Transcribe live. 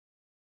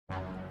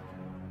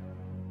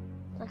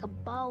like a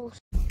boss.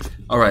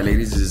 Alright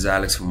ladies, this is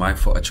Alex from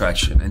Mindful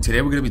Attraction, and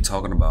today we're going to be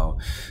talking about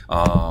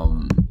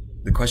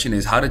the question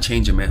is how to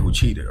change a man who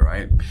cheated,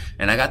 right?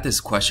 And I got this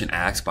question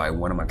asked by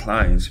one of my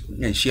clients,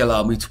 and she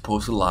allowed me to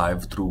post a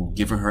live through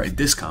giving her a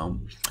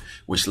discount,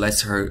 which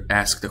lets her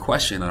ask the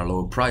question at a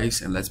lower price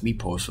and lets me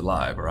post a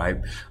live,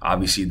 right?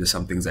 Obviously there's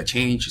some things that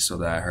change so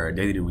that her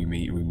identity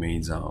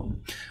remains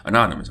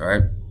anonymous, all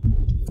right?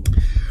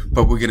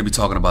 But we're going to be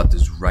talking about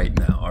this right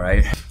now, all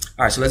right?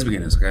 All right, so let's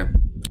begin this, okay?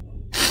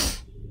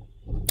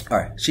 All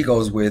right, she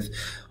goes with,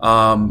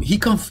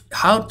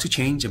 how to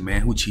change a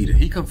man who cheated.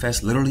 He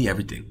confessed literally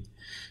everything,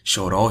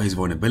 showed all his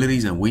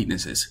vulnerabilities and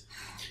weaknesses.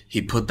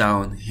 He put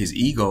down his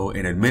ego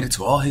and admitted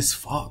to all his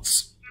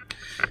faults.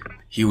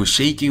 He was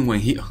shaking when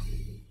he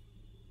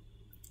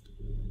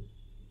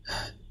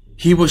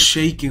was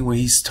shaking when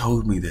he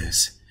told me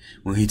this,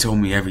 when he told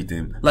me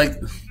everything.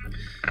 Like,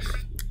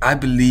 I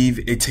believe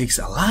it takes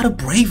a lot of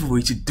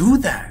bravery to do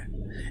that.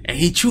 And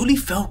he truly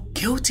felt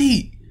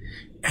guilty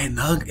and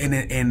ugly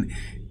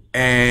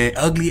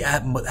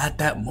at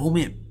that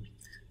moment.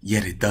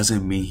 Yet it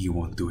doesn't mean he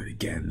won't do it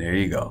again. There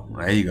you go.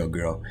 There you go,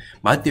 girl.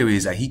 My theory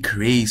is that he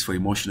craves for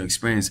emotional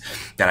experience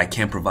that I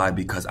can't provide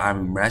because I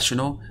am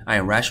rational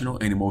and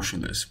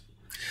emotionless.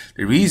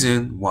 The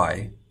reason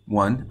why,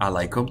 one, I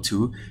like him.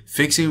 Two,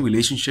 fixing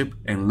relationship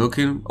and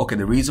looking. Okay,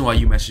 the reason why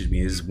you messaged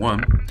me is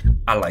one,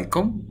 I like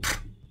him.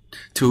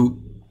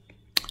 Two,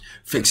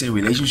 fixing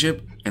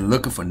relationship and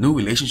looking for new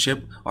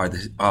relationship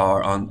that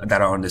are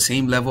on the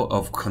same level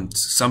of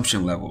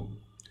consumption level.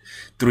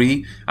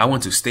 Three, I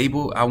want a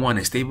stable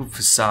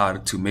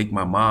facade to make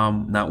my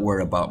mom not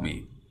worry about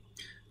me.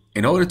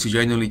 In order to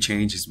genuinely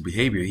change his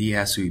behavior, he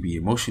has to be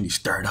emotionally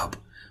stirred up,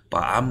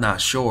 but I'm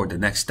not sure the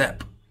next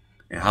step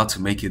and how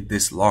to make it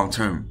this long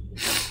term.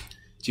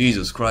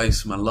 Jesus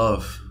Christ, my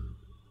love.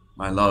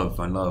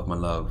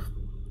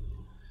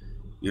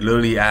 You're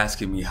literally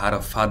asking me how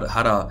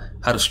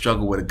to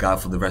struggle with a guy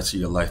for the rest of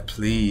your life.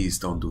 Please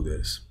don't do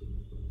this.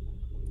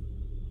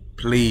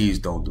 Please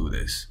don't do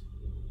this.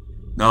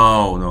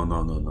 No.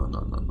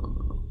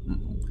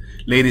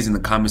 Ladies in the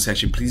comment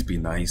section, please be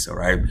nice, all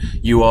right?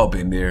 You all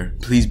been there.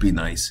 Please be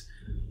nice.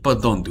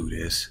 But don't do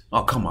this.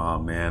 Oh, come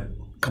on, man.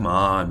 Come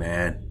on,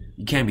 man.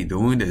 You can't be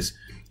doing this.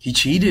 He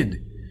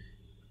cheated.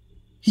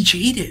 He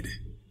cheated.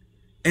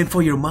 And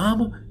for your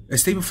mom, a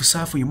stable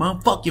facade for your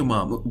mom? Fuck your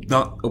mom.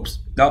 No, oops.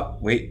 No,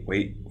 wait.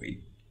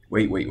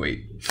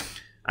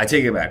 I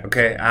take it back,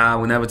 okay? I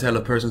will never tell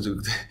a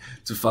person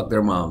to fuck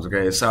their moms,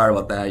 okay? Sorry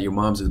about that. Your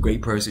mom's a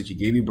great person. She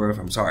gave you birth.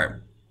 I'm sorry.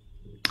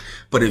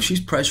 But if she's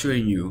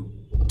pressuring you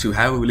to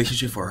have a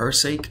relationship for her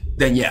sake,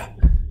 then yeah,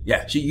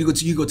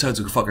 you go tell her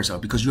to fuck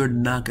herself, because you're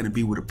not going to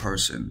be with a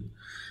person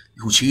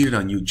who cheated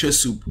on you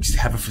just to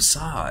have a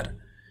facade.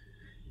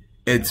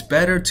 It's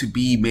better to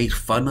be made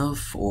fun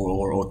of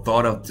or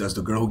thought of as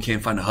the girl who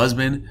can't find a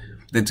husband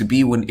than to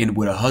be with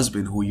a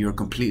husband who you're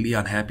completely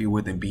unhappy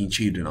with and being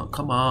cheated on.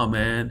 Come on,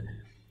 man.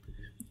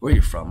 Where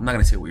you from? I'm not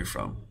going to say where you're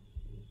from.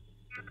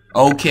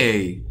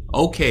 Okay.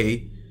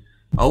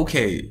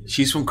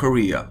 She's from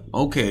Korea.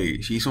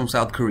 Okay. She's from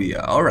South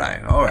Korea. All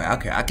right.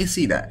 Okay. I can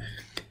see that.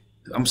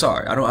 I'm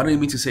sorry. I don't even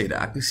mean to say that.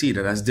 I can see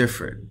that. That's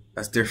different.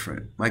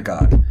 My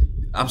God.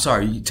 I'm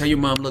sorry. You tell your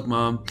mom, look,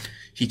 mom,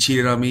 he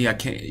cheated on me. I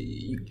can't.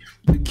 You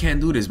can't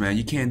do this, man.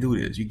 You can't do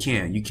this. You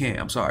can't.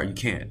 I'm sorry. You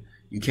can't.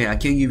 I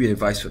can't give you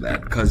advice for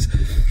that, because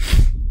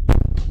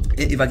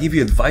if I give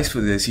you advice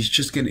for this,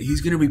 he's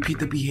gonna repeat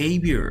the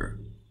behavior.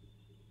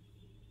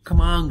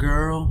 Come on,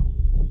 girl.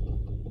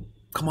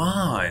 Come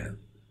on.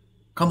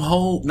 Come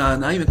home. Nah,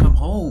 not even come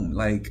home.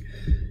 Like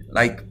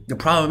the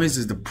problem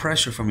is the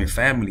pressure from your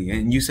family,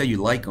 and you say you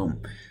like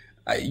him.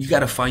 You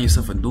gotta find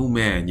yourself a new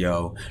man,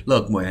 yo.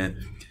 Look, man.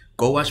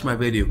 Go watch my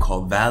video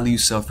called Value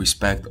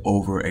Self-Respect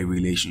Over a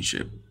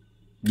Relationship.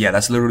 Yeah,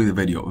 that's literally the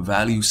video.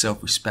 Value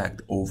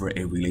self-respect over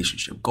a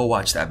relationship. Go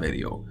watch that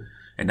video.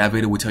 And that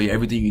video will tell you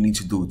everything you need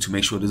to do to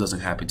make sure this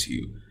doesn't happen to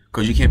you.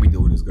 Because you can't be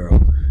doing this,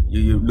 girl.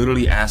 You're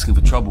literally asking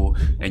for trouble,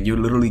 and you're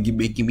literally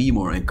making me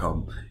more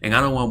income. And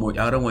I don't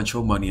want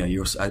your money at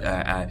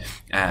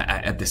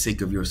the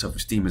sake of your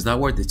self-esteem. It's not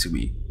worth it to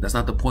me. That's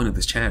not the point of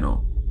this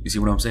channel. You see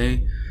what I'm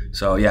saying?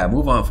 So yeah,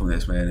 move on from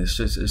this, man.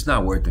 It's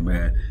not worth it,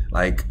 man.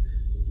 Like,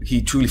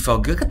 he truly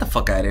felt good. Get the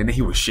fuck out of here. And then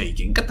he was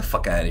shaking. Get the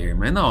fuck out of here,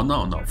 man.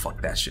 No.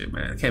 Fuck that shit,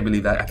 man. I can't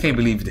believe that. I can't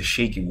believe the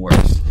shaking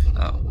works.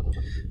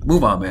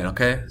 Move on, man,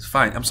 okay? It's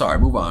fine. I'm sorry.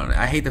 Move on.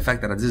 I hate the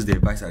fact that this is the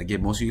advice that I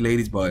give most of you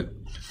ladies, but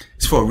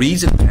it's for a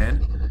reason,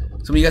 man.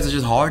 Some of you guys are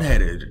just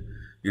hard-headed.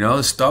 You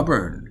know,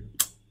 stubborn.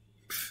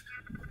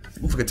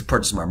 Don't forget to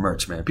purchase my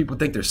merch, man. People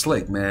think they're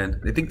slick, man.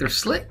 They think they're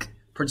slick.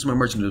 Purchase my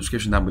merch in the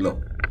description down below.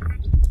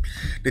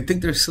 They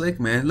think they're slick,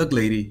 man. Look,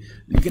 lady,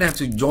 you're gonna have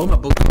to join my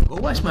book club. Go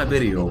watch my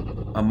video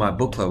on my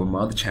book club on my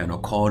other channel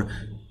called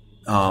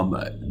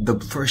the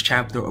first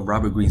chapter of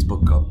Robert Greene's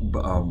book called The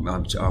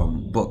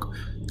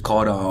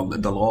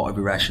Law of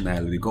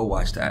Irrationality. Go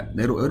watch that.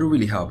 It'll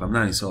really help. I'm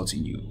not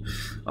insulting you.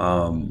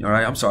 All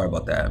right, I'm sorry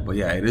about that, but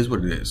yeah, it is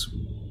what it is.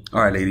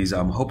 All right, ladies.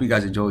 Hope you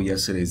guys enjoyed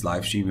yesterday's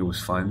live stream. It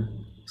was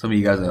fun. Some of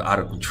you guys are out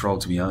of control,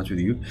 to be honest with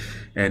you.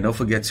 And don't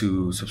forget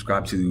to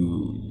subscribe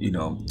to, you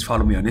know,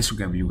 follow me on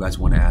Instagram if you guys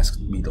want to ask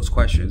me those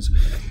questions.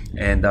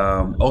 And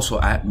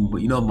also,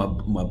 you know,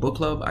 my book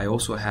club, I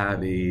also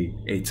have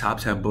a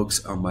top 10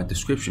 books on my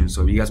description.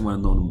 So if you guys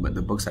want to know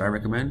the books that I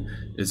recommend,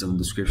 it's in the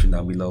description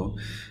down below.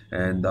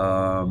 And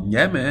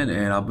yeah, man,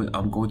 and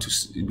I'm going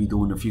to be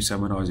doing a few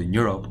seminars in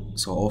Europe.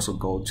 So also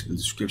go to the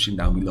description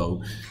down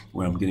below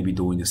where I'm going to be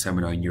doing a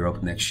seminar in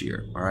Europe next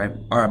year. All right,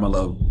 my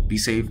love. Be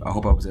safe. I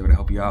hope I was able to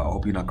help you out. I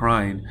hope you're not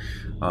crying.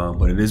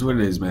 But it is what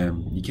it is,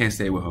 man. You can't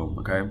stay with home,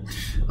 okay?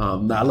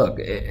 Now, look,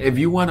 if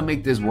you want to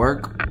make this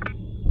work,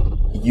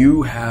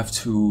 you have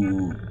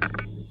to,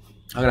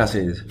 how can I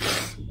say this?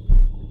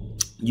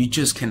 You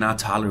just cannot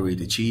tolerate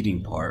the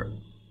cheating part.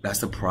 That's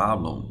the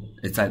problem.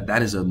 It's like,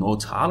 that is a no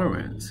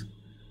tolerance.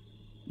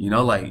 You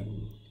know, like,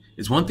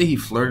 it's one thing he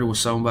flirted with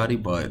somebody,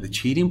 but the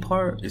cheating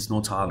part is no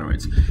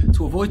tolerance.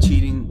 To avoid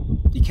cheating,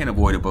 you can't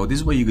avoid it, but this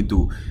is what you could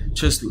do.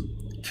 Just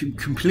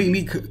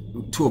completely,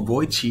 to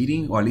avoid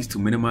cheating, or at least to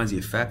minimize the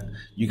effect,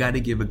 you got to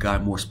give a guy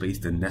more space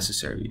than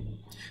necessary.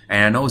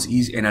 And I know it's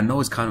easy, and I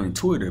know it's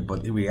counterintuitive,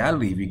 but in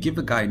reality, if you give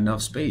a guy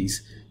enough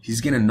space, he's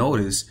gonna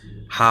notice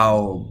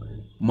how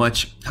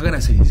much, how can I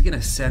say, he's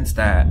gonna sense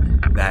that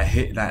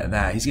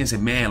he's gonna say,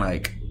 man,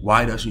 like,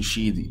 why doesn't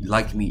she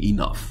like me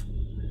enough?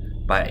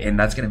 And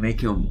that's gonna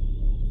make him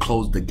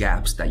close the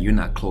gaps that you're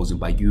not closing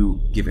by you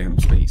giving him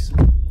space,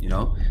 you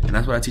know? And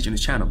that's what I teach on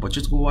this channel. But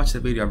just go watch the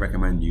video I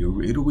recommend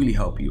you. It'll really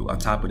help you on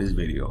top of this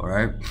video, all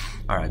right?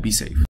 All right, be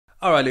safe.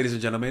 All right, ladies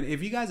and gentlemen,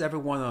 if you guys ever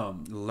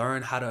want to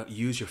learn how to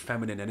use your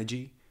feminine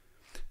energy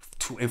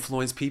to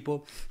influence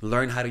people,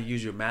 learn how to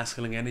use your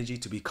masculine energy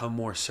to become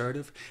more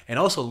assertive, and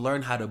also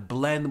learn how to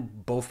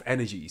blend both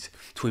energies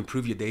to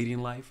improve your dating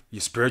life,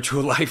 your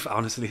spiritual life,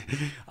 honestly,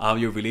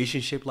 your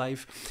relationship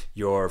life,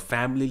 your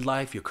family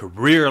life, your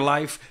career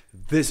life,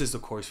 this is the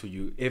course for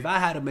you. If I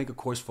had to make a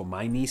course for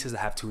my nieces, I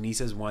have two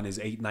nieces, one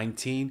is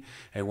 19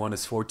 and one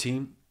is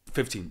 15.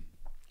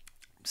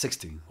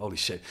 16. Holy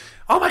shit.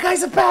 Oh my God,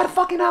 he's a bad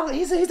fucking uncle.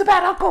 He's a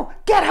bad uncle.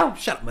 Get him.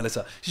 Shut up,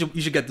 Melissa.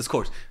 You should get this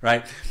course,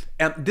 right?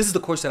 And this is the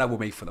course that I will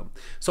make for them.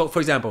 So, for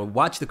example,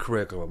 watch the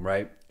curriculum,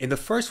 right? In the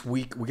first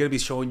week, we're going to be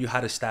showing you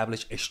how to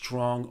establish a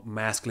strong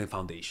masculine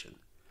foundation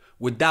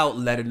without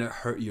letting it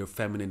hurt your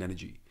feminine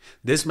energy.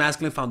 This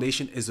masculine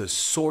foundation is a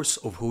source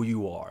of who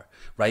you are,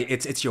 right?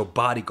 It's your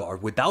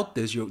bodyguard. Without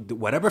this,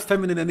 whatever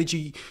feminine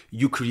energy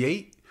you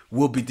create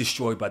will be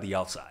destroyed by the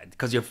outside,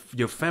 because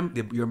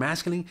your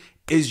masculine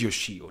is your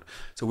shield.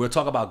 So we'll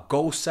talk about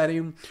goal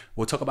setting.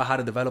 We'll talk about how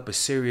to develop a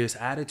serious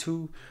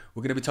attitude.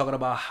 We're gonna be talking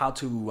about how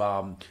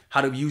to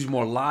use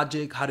more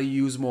logic, how to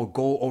use more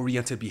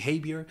goal-oriented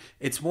behavior.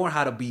 It's more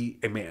how to be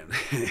a man,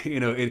 you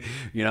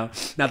know.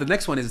 Now the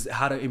next one is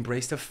how to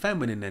embrace the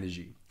feminine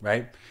energy,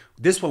 right?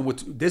 This one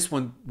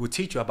will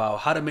teach you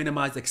about how to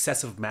minimize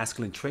excessive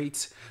masculine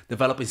traits,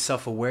 developing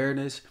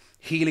self-awareness,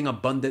 healing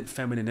abundant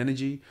feminine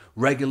energy,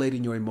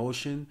 regulating your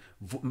emotion,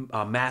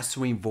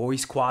 mastering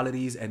voice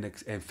qualities and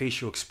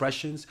facial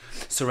expressions,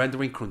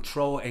 surrendering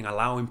control, and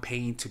allowing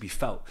pain to be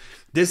felt.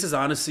 This is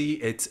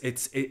honestly,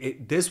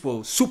 this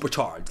will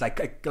supercharge,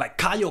 like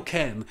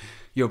Kaioken,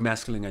 your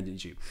masculine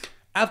energy.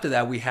 After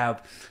that, we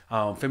have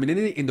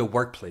femininity in the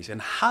workplace,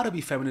 and how to be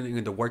feminine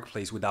in the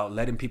workplace without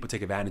letting people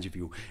take advantage of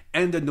you,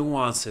 and the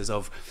nuances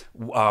of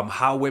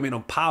how women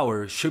on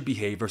power should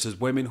behave versus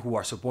women who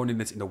are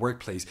subordinates in the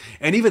workplace,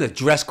 and even the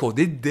dress code.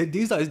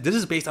 This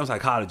is based on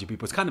psychology,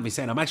 people. It's kind of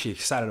insane. I'm actually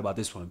excited about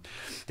this one.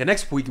 The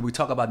next week, we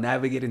talk about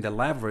navigating the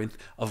labyrinth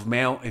of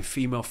male and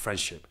female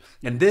friendship,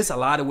 and this a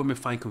lot of women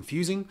find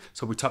confusing,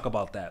 so we talk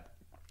about that.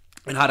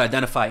 And how to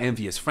identify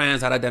envious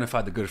friends, how to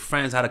identify the good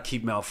friends, how to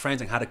keep male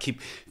friends, and how to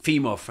keep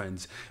female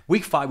friends.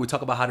 Week 5, we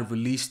talk about how to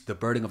release the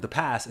burden of the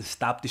past and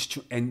stop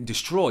and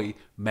destroy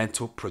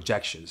mental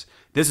projections.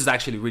 This is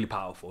actually really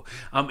powerful.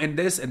 And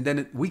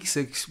then week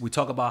 6, we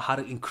talk about how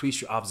to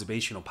increase your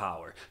observational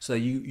power so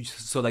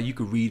that you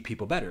could read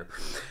people better.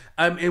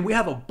 And we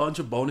have a bunch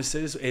of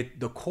bonuses.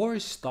 The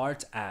course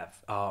starts at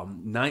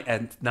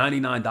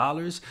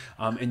 $99,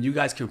 and you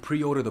guys can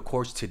pre-order the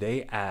course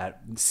today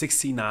at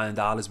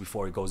 $69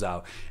 before it goes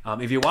out.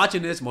 If you're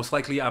watching this, most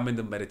likely I'm in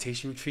the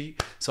meditation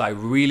retreat, so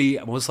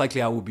most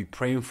likely I will be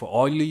praying for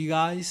all of you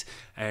guys.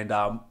 And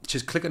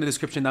just click on the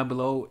description down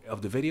below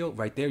of the video.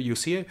 Right there, you'll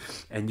see it,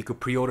 and you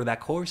could pre-order that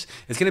course.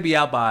 It's gonna be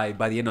out by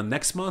the end of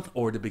next month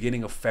or the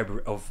beginning of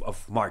February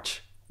of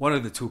March. One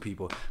of the two,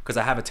 people, because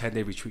I have a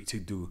 10-day retreat to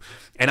do,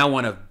 and I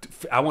want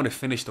to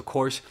finish the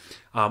course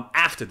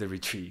after the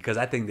retreat, because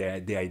I think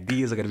the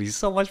ideas are gonna be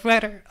so much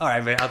better. All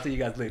right, man. I'll see you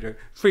guys later.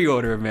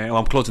 Pre-order, man. Oh,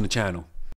 I'm closing the channel.